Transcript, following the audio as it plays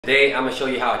Today I'm gonna show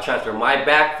you how I transfer my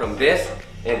back from this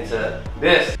into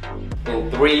this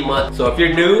in 3 months. So if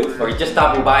you're new or you're just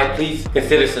stopping by, please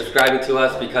consider subscribing to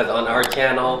us because on our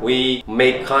channel we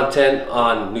make content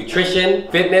on nutrition,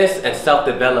 fitness, and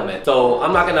self-development. So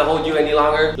I'm not gonna hold you any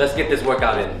longer. Let's get this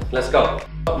workout in. Let's go.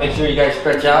 Make sure you guys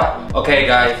stretch out. Okay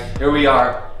guys, here we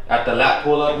are at the lat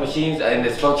pull-up machines and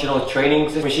this functional training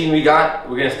machine we got.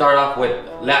 We're gonna start off with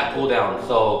lat pull-down.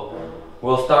 So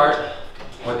we'll start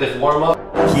with this warm-up.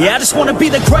 Yeah, I just wanna be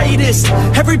the greatest.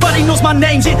 Everybody knows my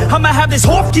name, yeah. I'ma have this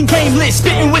Hofkin game list,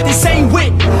 spitting with the same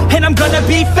wit, and I'm gonna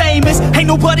be famous. Ain't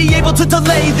nobody able to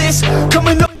delay this.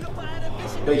 Coming up.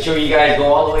 Make sure you guys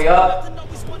go all the way up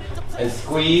and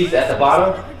squeeze at the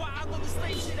bottom.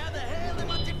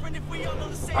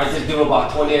 I just do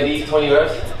about 20 of these, 20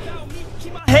 reps.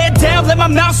 Head down, let my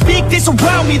mouth speak, this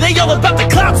around me. They all about the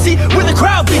clout, see, where the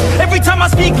crowd be. Every time I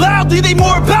speak loudly, they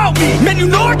more about me. Man, you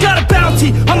know I got a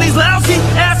bounty on these lousy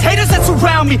ass haters that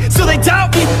surround me. So they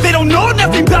doubt me, they don't know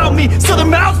nothing about me. So their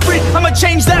mouths free, I'ma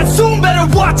change that soon. Better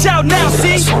watch out now,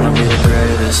 see. I just wanna be the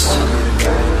greatest,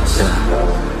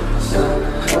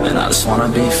 yeah. And I just wanna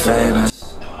be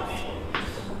famous.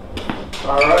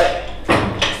 Alright,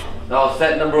 now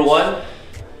set number 1.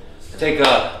 Take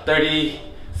a 30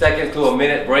 seconds to a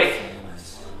minute break.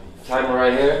 Timer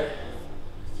right here.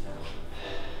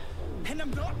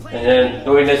 And then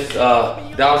during this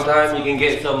downtime, you can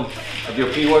get some of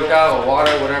your pre-workout or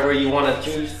water, whatever you want to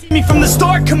choose. Me from the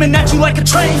start, coming at you like a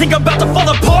train. Think I'm about to fall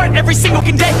apart every single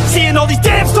day. Seeing all these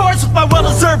damn stars with my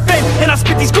well-deserved fame. And I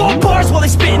spit these gold bars while they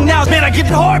spitting out. Man, I get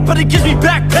it hard, but it gives me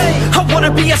back pain. I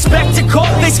wanna be a spectacle,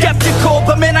 they skeptical.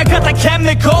 But man, I got that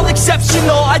chemical,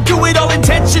 exceptional. I do it all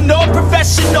intentional,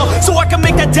 professional. So I can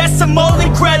make that decimal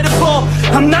incredible.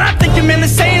 I'm not thinking, man, they're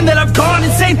saying that I've gone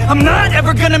insane. I'm not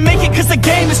ever gonna make it cause the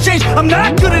game has changed. I'm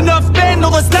not good enough, man, no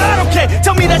that's not okay.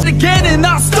 Tell me that again and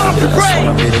I'll stop the brain.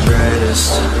 I just wanna be the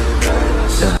greatest.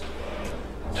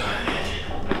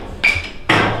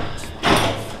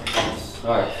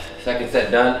 Alright, second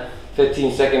set done.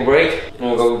 15-second break. And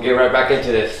we'll go get right back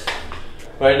into this.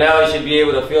 Right now you should be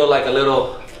able to feel like a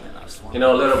little, a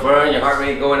little burn, your heart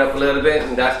rate going up a little bit,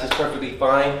 and that's just perfectly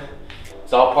fine.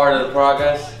 It's all part of the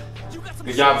progress.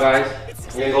 Good job guys.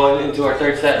 We're gonna go into our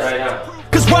third set right now.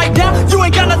 Cause right now, you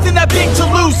ain't got nothing that big to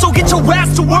lose. So get your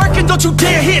ass to work and don't you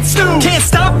dare hit snooze. Can't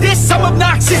stop this, I'm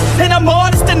obnoxious. And I'm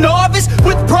honest and novice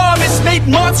with promise. Made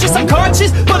monstrous, I'm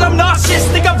conscious, but I'm nauseous.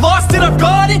 Think I've lost it, I've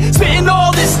got it. Spitting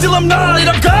all this, still I'm not it.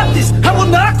 I've got this, I will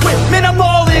not quit. Man, I'm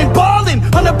all in, balling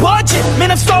on a budget.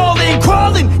 Man, I'm stalling,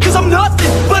 crawling, cause I'm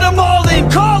nothing. But I'm all in,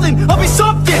 calling, I'll be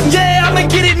something. Yeah, I'ma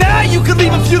get it now, you can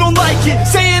leave if you don't like it.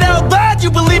 Say it out loud,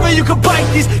 you believe it, you can bite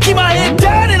this. Keep my head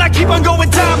down and I keep on going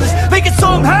timeless. Make it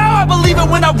somehow, I believe it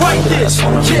when I write this. I just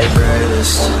wanna be the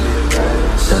greatest,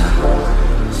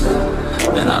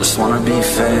 yeah. And I just wanna be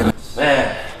famous.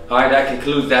 Man, alright, that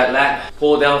concludes that lat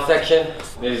pull down section.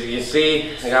 As you can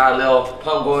see, I got a little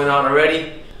pump going on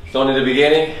already. It's only the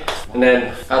beginning. And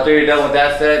then after you're done with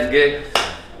that set,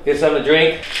 get something to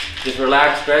drink. Just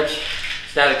relax, stretch,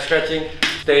 static stretching.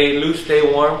 Stay loose, stay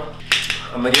warm.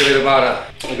 I'm gonna give it about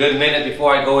a good minute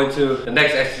before I go into the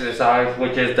next exercise,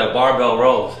 which is the barbell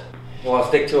rows. You want to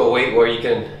stick to a weight where you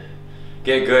can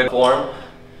get good form,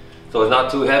 so it's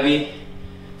not too heavy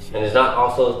and it's not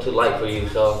also too light for you.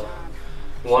 So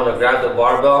you want to grab the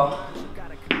barbell,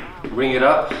 bring it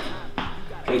up,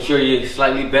 make sure you're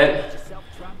slightly bent.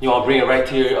 You want to bring it right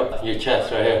to your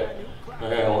chest right here.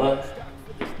 Right here, 1,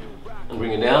 and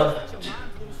bring it down.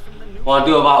 Want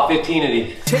to do about 15 of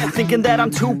these. Thinking that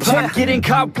I'm too pop, getting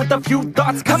caught with a few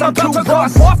thoughts, cause I'm too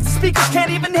lost. Off the speakers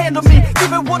can't even handle me.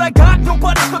 Even what I got,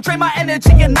 nobody's gonna drain my energy.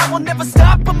 And I will never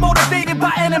stop, I'm motivated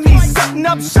by enemies. Setting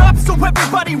up shop so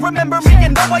everybody remember me.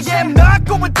 And though I am not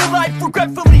going through life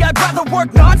regretfully, I'd rather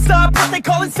work non-stop, what they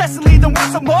call incessantly, than work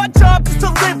some odd job just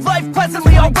to live life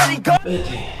pleasantly. Already go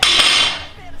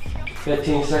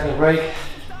 15-second break.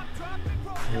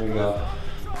 Here we go.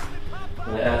 I'm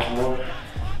gonna add some more.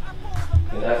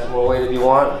 You can add some more weight if you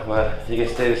want, but you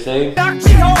can stay the same.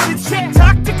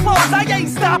 TikTok to close, I ain't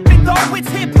stopping though. It's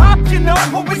hip hop, you know,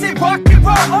 or is it rock and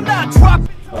roll? I'm not dropping.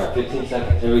 Alright, 15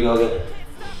 seconds. Here we go again.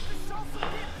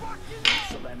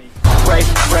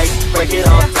 Break it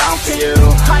all down for you.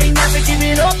 I ain't never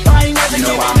giving up, I ain't never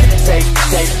giving up.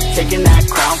 Taking that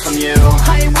crown from you.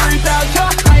 I ain't worried about you,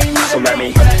 I ain't never. So let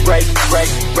me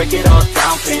break it all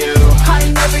down for you. I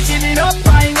ain't never giving up,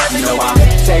 I ain't never giving up.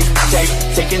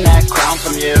 Taking that crown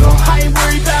from you. I ain't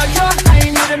worried about you, I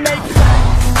ain't never make it.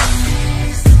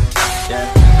 Yeah,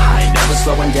 I ain't never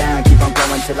slowing down, keep on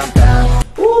going till I'm down.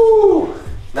 Woo!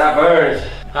 That burns.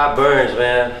 That burns,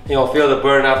 man. You don't feel the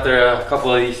burn after a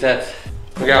couple of these sets.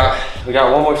 We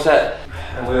got one more set,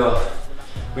 and we'll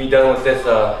be done with this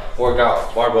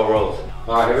workout, barbell rows.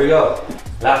 All right, here we go.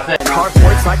 Last set. Hard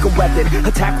work's like a weapon,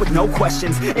 attack with no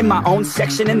questions. In my own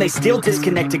section and they still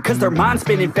disconnected, cause their mind's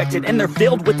been infected and they're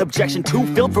filled with objection. Too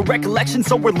filled for recollection,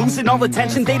 so we're losing all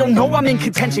attention. They don't know I'm in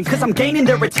contention, cause I'm gaining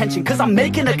their attention, cause I'm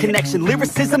making a connection.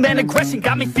 Lyricism and aggression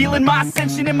got me feeling my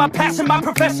ascension. In my passion, my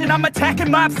profession, I'm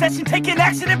attacking my obsession, taking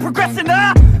action and progressing.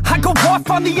 I go off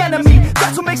on the enemy,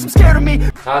 that's what makes them scared of me.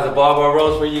 How's the barbell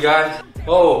rows for you guys?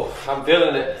 Oh, I'm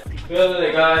feeling it. Feeling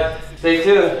it, guys. Stay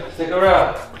tuned, stick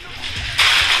around.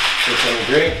 Get some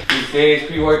drink, pre-stage,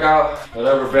 pre-workout,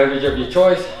 whatever beverage of your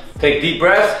choice. Take deep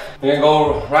breaths. We're gonna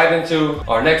go right into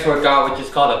our next workout, which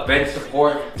is called a bench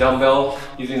support dumbbells,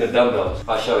 using the dumbbells.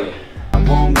 I'll show you. I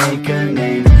won't make a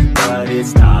name, but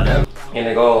it's not a... You're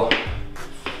gonna go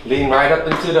lean right up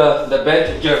into the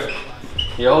bench with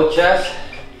your whole chest.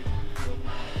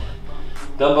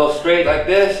 Dumbbell straight like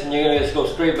this, and you're gonna just go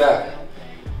straight back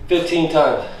 15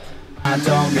 times. I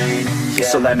don't mean, yeah.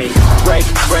 So let me break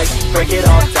it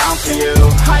all down for you.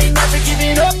 I ain't never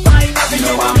giving up, I ain't never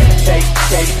giving up.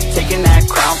 Taking that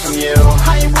crown from you.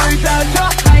 I ain't worried about you,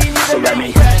 I ain't never. So let me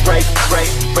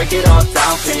break it all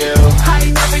down for you. I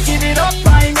ain't never giving up,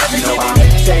 I ain't never giving up.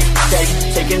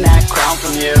 Taking that crown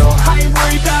from you. I ain't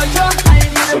worried about you, I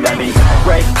ain't never. So let me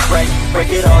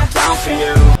break it all down for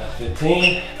you.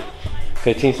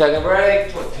 15 second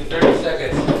break, 30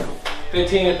 seconds.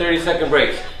 15 to 30 second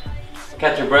breaks.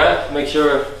 Catch your breath, make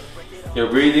sure you're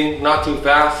breathing, not too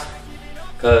fast,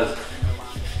 because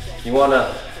you want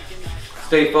to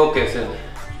stay focused and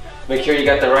make sure you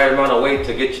got the right amount of weight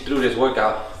to get you through this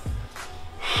workout.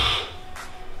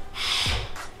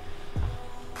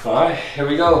 All right, here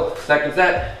we go, second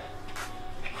set.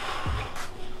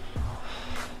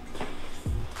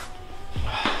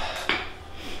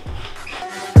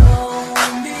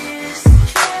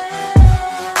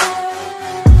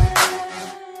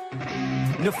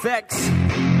 Effects.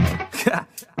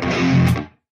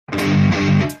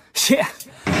 Yeah.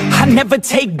 I never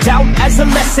take doubt as a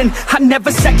lesson. I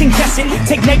never second guess it.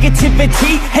 Take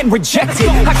negativity and reject it.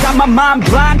 I got my mind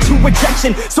blind to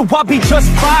rejection, so I'll be just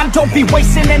fine. Don't be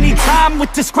wasting any time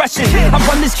with discretion. I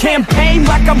run this campaign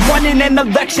like I'm running an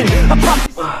election.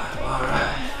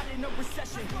 Alright.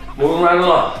 Moving right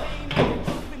along.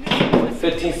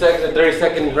 15 seconds and 30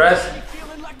 second rest.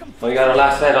 We got our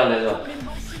last set on this one.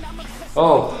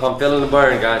 Oh, I'm feeling the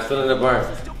burn, guys. Feeling the burn.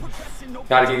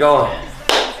 Gotta keep going.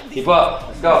 Keep up.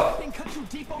 Let's go.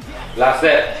 Last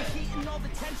set.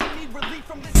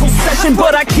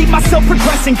 But I keep myself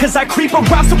progressing, cause I creep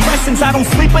around suppressants. I don't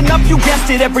sleep enough, you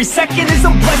guessed it. Every second is a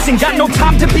blessing. Got no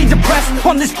time to be depressed.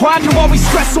 On this grind you always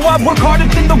stress, so I work harder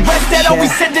than the rest. That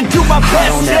always said to do my best. I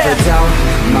don't ever doubt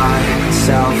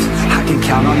myself. I can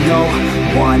count on no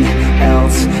one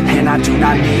else, and I do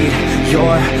not need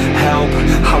your help.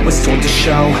 I was told to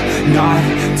show, not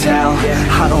tell.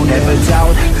 I don't ever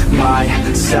doubt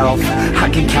myself. I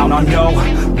can count on no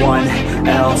one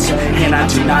else, and I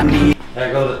do not need.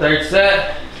 There goes the third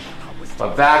set. My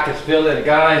back is feeling it,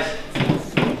 guys.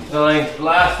 Feeling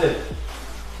blasted.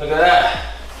 Look at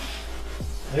that.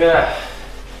 Yeah.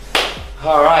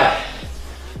 All right.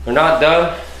 We're not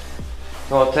done.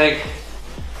 We'll take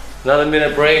another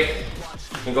minute break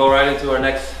and go right into our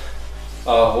next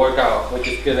workout, which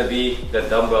is gonna be the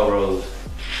dumbbell rows.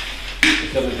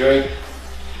 Get some drink.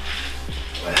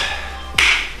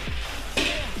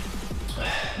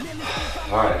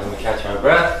 All right, let me catch my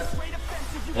breath.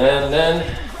 And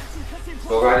then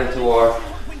go right into our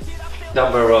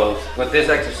dumbbell rows. With this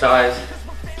exercise,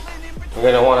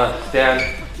 we're gonna wanna stand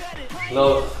a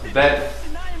little bent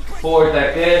forward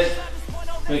like this.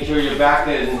 Make sure your back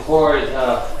and core is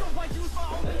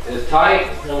tight.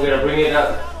 And we're gonna bring it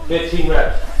up 15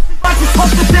 reps. I just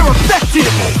hope that they're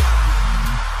effective.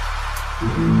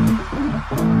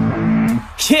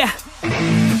 Yeah.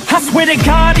 I swear to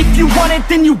God, if you want it,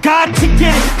 then you got to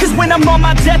get it. Cause when I'm on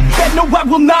my deathbed, no, I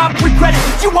will not regret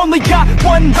it. You only got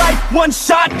one life, one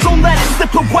shot, don't let it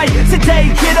slip away.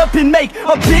 Today, get up and make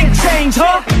a big change,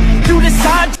 huh? Do this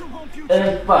side.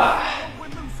 And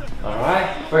 5.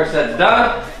 Alright, first set's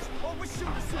done.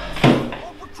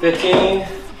 15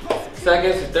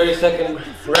 seconds to 30 second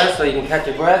rest so you can catch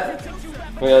your breath.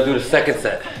 We're gonna do the second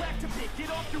set.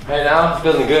 Right now, I'm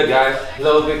feeling good, guys. A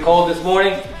little bit cold this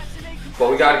morning, but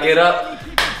we gotta get up,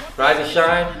 rise and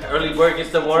shine. Early bird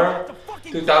gets the worm.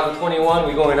 2021,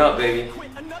 we going up, baby.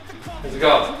 Let's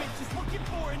go.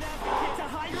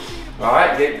 All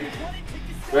right, get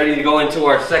ready to go into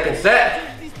our second set.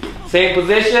 Same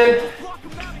position,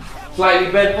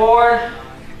 slightly bent forward,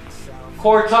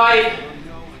 core tight,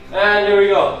 and here we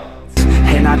go.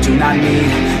 and I do not need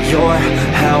your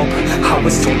help. I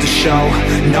was told to show,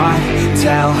 not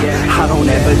tell. I don't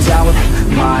ever doubt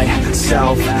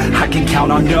myself. I can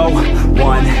count on no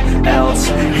one else,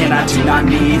 and I do not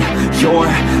need your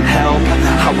help.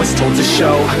 I was told to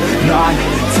show, not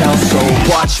tell. So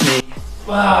watch me.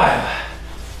 5.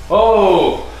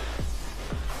 Oh,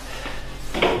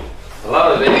 I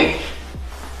love it, baby.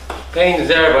 Pain is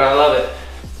there, but I love it.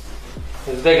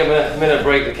 Let's take a minute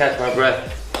break to catch my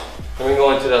breath. Then we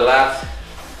go into the last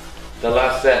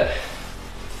set.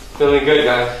 Feeling good,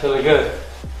 guys, feeling good.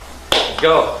 Let's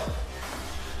go.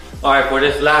 All right, for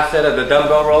this last set of the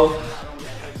dumbbell rows,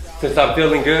 since I'm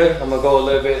feeling good, I'm gonna go a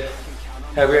little bit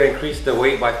heavier, increase the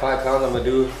weight by 5 pounds. I'm gonna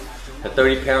do a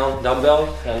 30-pound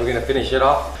dumbbell, and we're gonna finish it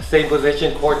off. Same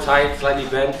position, core tight, slightly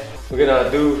bent. We're gonna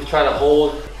try to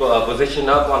hold position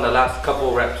up on the last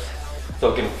couple reps, so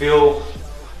we can feel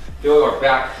our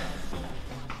back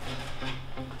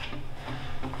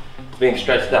being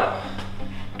stretched out.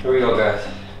 Here we go, guys.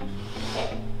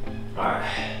 All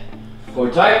right, core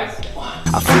tight.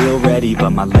 I feel ready, but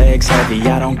my legs heavy,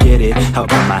 I don't get it. How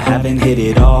come I haven't hit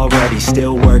it already?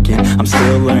 Still working, I'm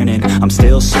still learning, I'm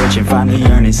still searching, finally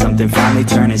earning something, finally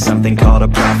turning something called a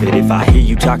profit. If I hear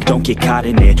you talk, don't get caught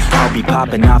in it. I'll be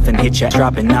popping off and hit ya,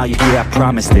 dropping now, yeah, I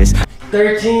promise this.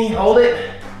 13, hold it.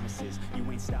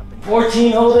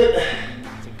 14, hold it.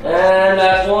 And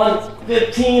last one,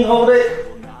 15, hold it.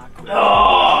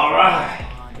 All right.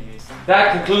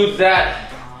 That concludes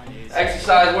that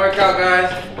exercise workout, guys.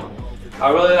 I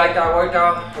really like that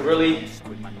workout. It really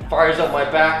fires up my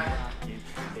back.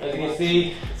 As you can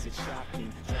see,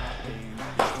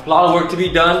 a lot of work to be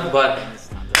done, but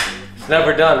it's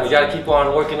never done. We gotta keep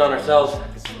on working on ourselves.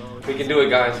 We can do it,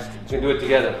 guys. We can do it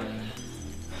together.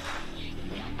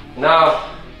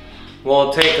 Now,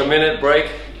 we'll take a minute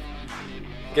break,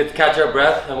 get to catch our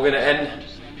breath, and we're gonna end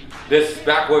this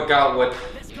back workout with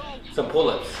some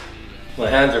pull-ups. My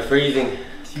hands are freezing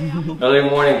early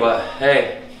morning, but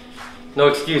hey, no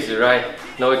excuses, right?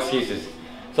 No excuses.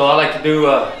 So I like to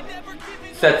do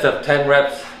sets of 10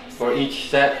 reps for each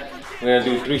set. We're gonna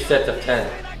do 3 sets of 10.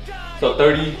 So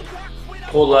 30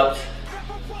 pull-ups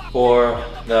for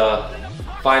the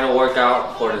final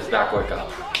workout for this back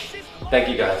workout. Thank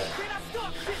you, guys.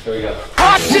 Here we go.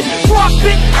 I'm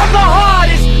the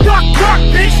hardest, dark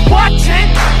bitch, watching.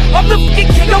 I'm the fucking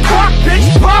king of rock, bitch,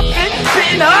 popping,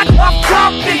 spitting hot, I'm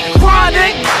topping,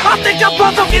 grinding. I think I'm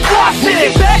about to get lost in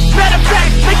it. Back, matter of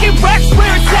fact, making racks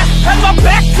where it's at. Have my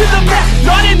back to the mat,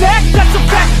 not an act, that's a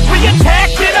fact. We attack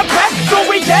in a back, so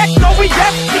we act, no we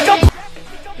act.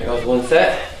 Here goes one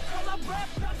set.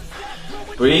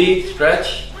 Breathe,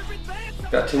 stretch.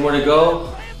 Got 2 more to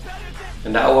go,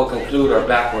 and that will conclude our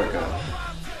back workout.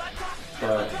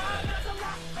 Alright,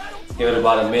 give it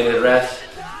about a minute rest,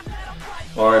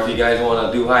 or if you guys want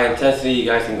to do high intensity, you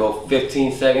guys can go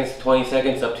 15 seconds, 20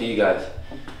 seconds, up to you guys.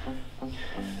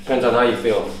 Depends on how you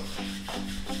feel.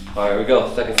 Alright, here we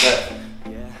go, second set.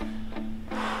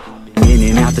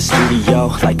 In and out the studio,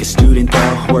 like a student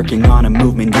though, working on a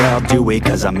movement, yeah, I'll do it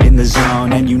cause I'm in the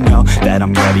zone. And you know that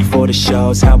I'm ready for the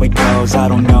shows, how it goes, I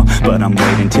don't know, but I'm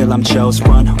waiting till I'm chose.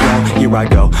 Front row, here I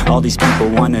go, all these people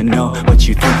wanna know what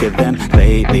you think of them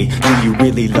lately. Do you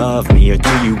really love me, or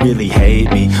do you really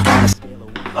hate me? Honestly,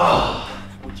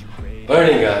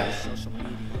 Burning, guys.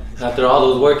 After all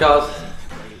those workouts,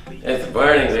 it's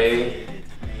burning, baby.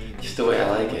 Just the way I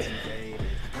like it.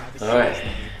 Alright.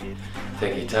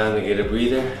 Take your time to get a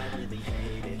breather.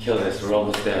 Kill this, we're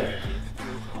almost there.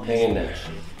 Hang in there.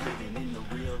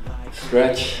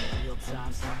 Stretch.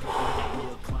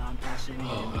 Oh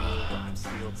God.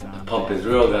 The pump is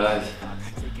real, guys.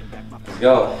 Let's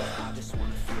go.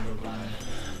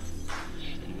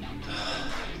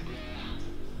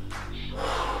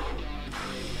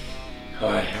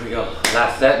 Alright, here we go.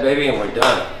 Last set, baby, and we're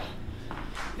done.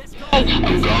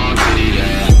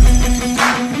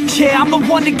 yeah, I'm the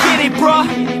one to get it, bruh.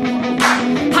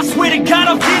 I swear to God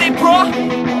I'll get it, bruh.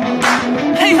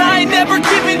 Hey, I ain't never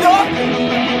giving up.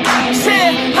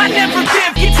 Said I never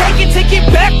give. You take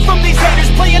it back from these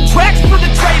haters, playing tracks for the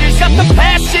traitors. Got the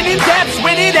passion and that's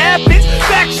when it happens.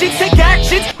 Factions take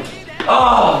actions.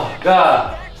 Oh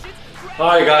God.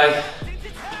 Alright guys,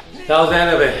 that was the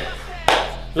end of it.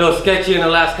 A little sketchy in the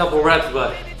last couple reps,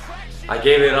 but I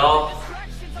gave it all.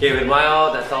 Gave it my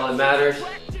all, that's all that matters.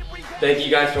 Thank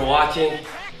you guys for watching.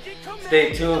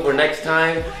 Stay tuned for next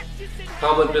time.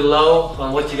 Comment below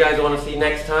on what you guys want to see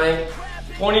next time.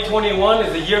 2021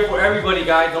 is a year for everybody,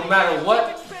 guys. No matter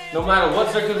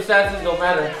what circumstances, no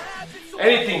matter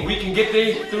anything, we can get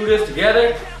through this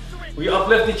together. We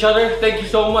uplift each other. Thank you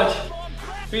so much.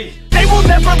 Peace. will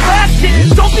never last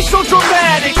it. Don't be so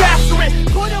dramatic, after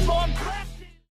it, put 'em on.